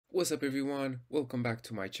What's up everyone, welcome back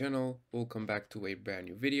to my channel, welcome back to a brand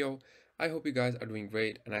new video. I hope you guys are doing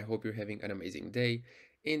great and I hope you're having an amazing day.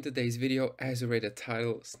 In today's video, as you read the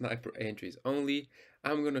title, sniper entries only,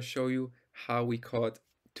 I'm gonna show you how we caught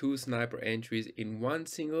two sniper entries in one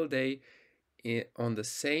single day on the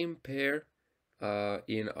same pair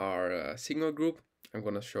in our signal group. I'm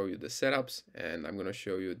gonna show you the setups and I'm gonna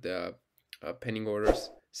show you the pending orders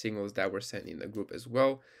signals that were sent in the group as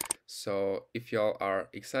well. So if y'all are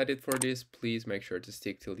excited for this, please make sure to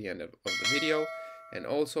stick till the end of the video. And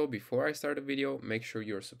also, before I start the video, make sure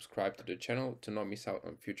you're subscribed to the channel to not miss out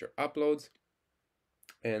on future uploads.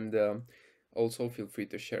 And also feel free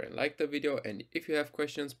to share and like the video. And if you have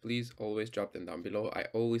questions, please always drop them down below. I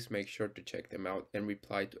always make sure to check them out and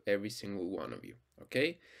reply to every single one of you.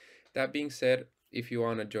 Okay? That being said, if you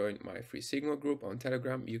want to join my free signal group on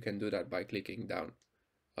Telegram, you can do that by clicking the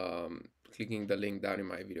link down in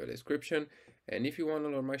my video description. And if you want to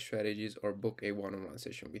learn my strategies or book a one-on-one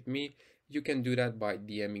session with me, you can do that by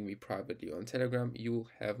DMing me privately on Telegram. You will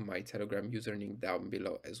have my Telegram username down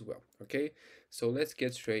below as well. Okay, so let's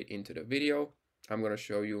get straight into the video. I'm going to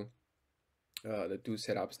show you the two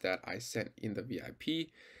setups that I sent in the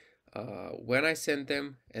VIP when I sent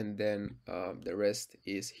them, and then the rest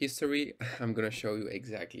is history. I'm going to show you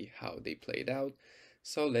exactly how they played out.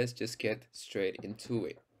 So let's just get straight into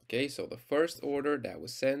it. Okay, so the first order that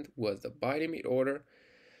was sent was the buy limit order.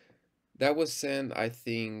 That was sent, I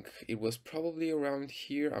think it was probably around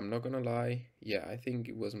here. I'm not gonna lie. Yeah, I think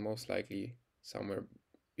it was most likely somewhere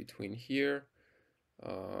between here.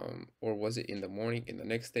 Or was it in the morning, in the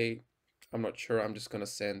next day? I'm not sure. I'm just gonna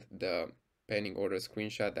send the pending order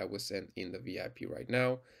screenshot that was sent in the VIP right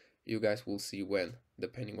now. You guys will see when the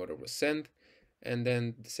pending order was sent. And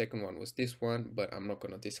then the second one was this one, but I'm not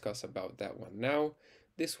gonna discuss about that one now.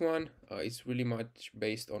 This one is really much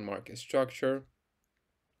based on market structure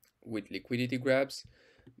with liquidity grabs,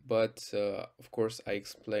 but of course I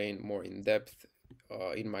explain more in depth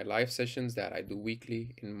in my live sessions that I do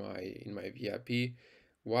weekly in my VIP,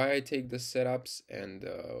 why I take the setups and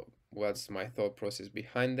what's my thought process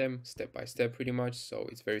behind them, step by step pretty much. So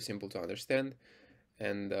it's very simple to understand.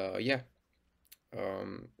 And yeah,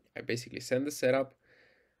 I basically send the setup.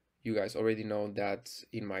 You guys already know that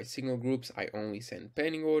in my signal groups, I only send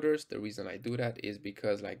pending orders. The reason I do that is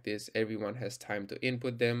because like this, everyone has time to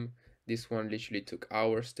input them. This one literally took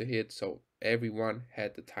hours to hit, so everyone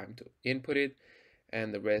had the time to input it.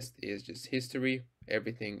 And the rest is just history.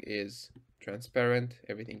 Everything is transparent.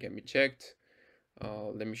 Everything can be checked.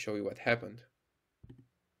 Let me show you what happened.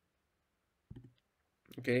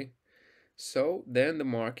 Okay, so then the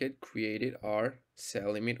market created our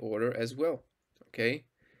sell limit order as well. Okay.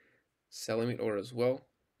 Sell limit order as well.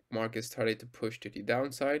 Market started to push to the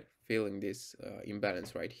downside, filling this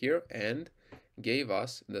imbalance right here, and gave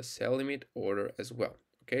us the sell limit order as well.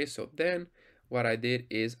 Okay, so then what I did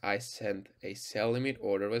is I sent a sell limit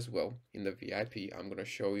order as well in the VIP. I'm gonna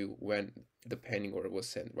show you when the pending order was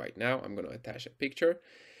sent right now. I'm gonna attach a picture,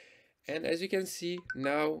 and as you can see,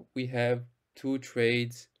 now we have two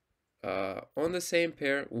trades on the same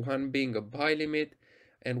pair, one being a buy limit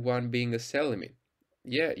and one being a sell limit.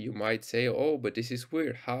 Yeah, you might say, oh, but this is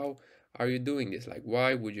weird. How are you doing this? Like,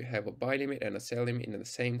 why would you have a buy limit and a sell limit in the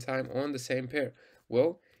same time on the same pair?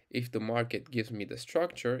 Well, if the market gives me the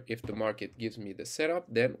structure, if the market gives me the setup,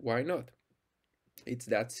 then why not? It's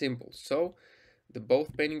that simple. So the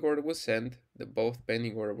both pending order was sent, the both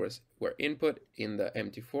pending order were input in the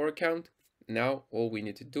MT4 account. Now all we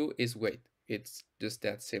need to do is wait. It's just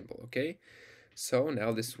that simple, okay? So now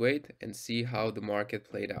let's wait and see how the market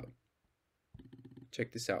played out.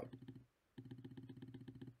 Check this out.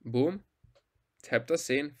 Boom, tapped us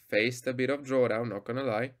in, faced a bit of drawdown, not gonna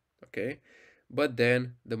lie, okay? But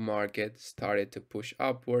then the market started to push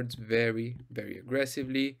upwards very, very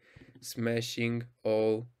aggressively, smashing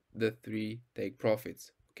all the three take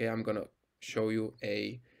profits. Okay, I'm gonna show you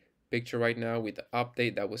a picture right now with the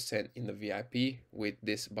update that was sent in the VIP with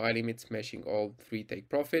this buy limit smashing all three take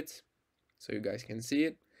profits, so you guys can see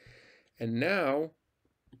it. And now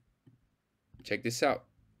check this out.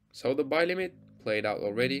 So the buy limit played out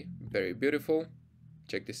already, very beautiful.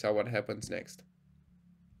 Check this out, what happens next.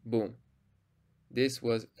 Boom. This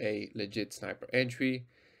was a legit sniper entry.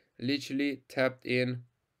 Literally tapped in,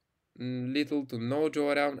 little to no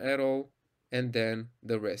drawdown at all. And then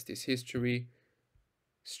the rest is history.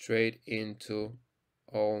 Straight into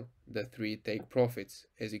all the three take profits.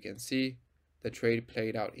 As you can see, the trade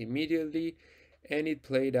played out immediately and it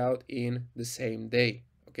played out in the same day.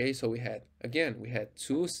 Okay, so we had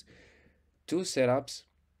two setups,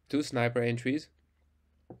 two sniper entries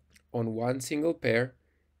on one single pair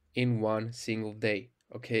in one single day.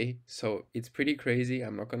 Okay, so it's pretty crazy,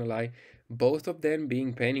 I'm not gonna lie. Both of them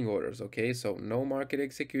being pending orders, okay? So no market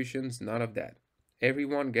executions, none of that.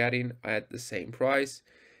 Everyone got in at the same price,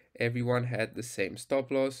 everyone had the same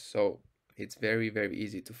stop loss, so it's very, very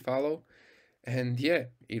easy to follow. And yeah,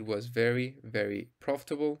 it was very, very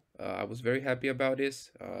profitable. I was very happy about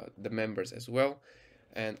this, the members as well.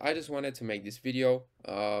 And I just wanted to make this video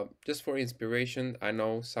just for inspiration. I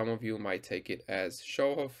know some of you might take it as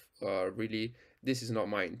show off. Really, this is not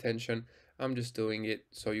my intention. I'm just doing it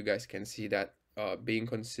so you guys can see that being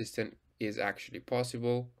consistent is actually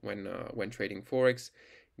possible when trading Forex.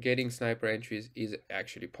 Getting sniper entries is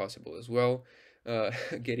actually possible as well.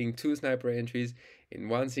 Getting 2 sniper entries in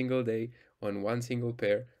one single day on one single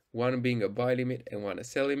pair, one being a buy limit and one a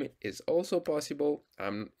sell limit, is also possible.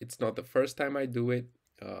 It's not the first time I do it.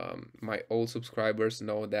 My old subscribers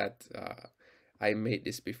know that I made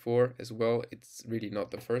this before as well. It's really not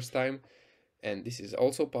the first time, and this is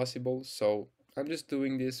also possible. So I'm just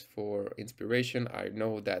doing this for inspiration. I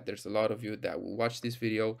know that there's a lot of you that will watch this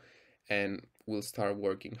video and will start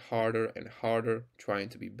working harder and harder, trying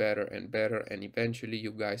to be better and better, and eventually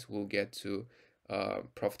you guys will get to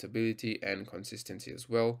profitability and consistency as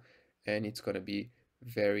well, and it's gonna be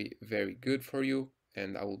very, very good for you,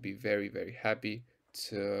 and I will be very, very happy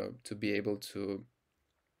to be able to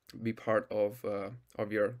be part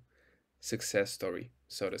of your success story,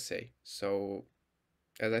 so to say. So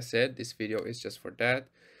as I said, this video is just for that.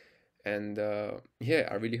 And yeah,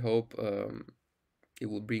 I really hope it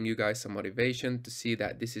will bring you guys some motivation to see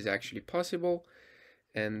that this is actually possible.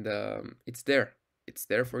 And it's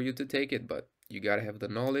there for you to take it, but you gotta have the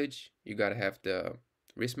knowledge, you gotta have the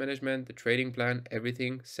risk management, the trading plan,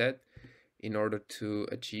 everything set in order to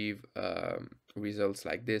achieve results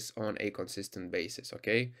like this on a consistent basis.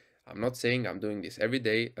 Okay, I'm not saying I'm doing this every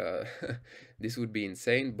day. This would be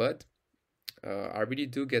insane, but I really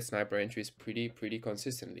do get sniper entries pretty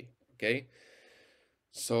consistently. Okay,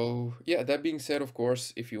 so yeah, that being said, of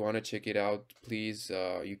course, if you want to check it out, please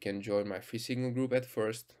you can join my free signal group at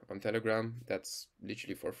first on Telegram. That's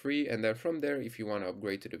literally for free, and then from there, if you want to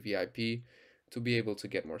upgrade to the VIP to be able to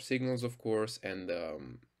get more signals, of course, and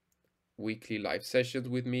weekly live sessions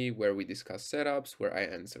with me where we discuss setups, where I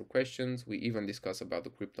answer questions, we even discuss about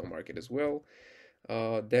the crypto market as well.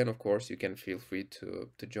 Then of course you can feel free to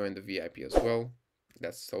join the VIP as well.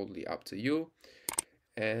 That's totally up to you.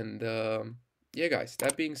 And yeah guys,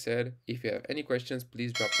 that being said, if you have any questions,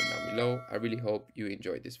 please drop them down below. I really hope you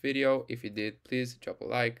enjoyed this video. If you did, please drop a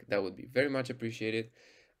like, that would be very much appreciated.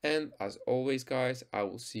 And as always guys, I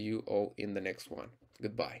will see you all in the next one.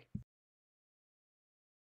 Goodbye.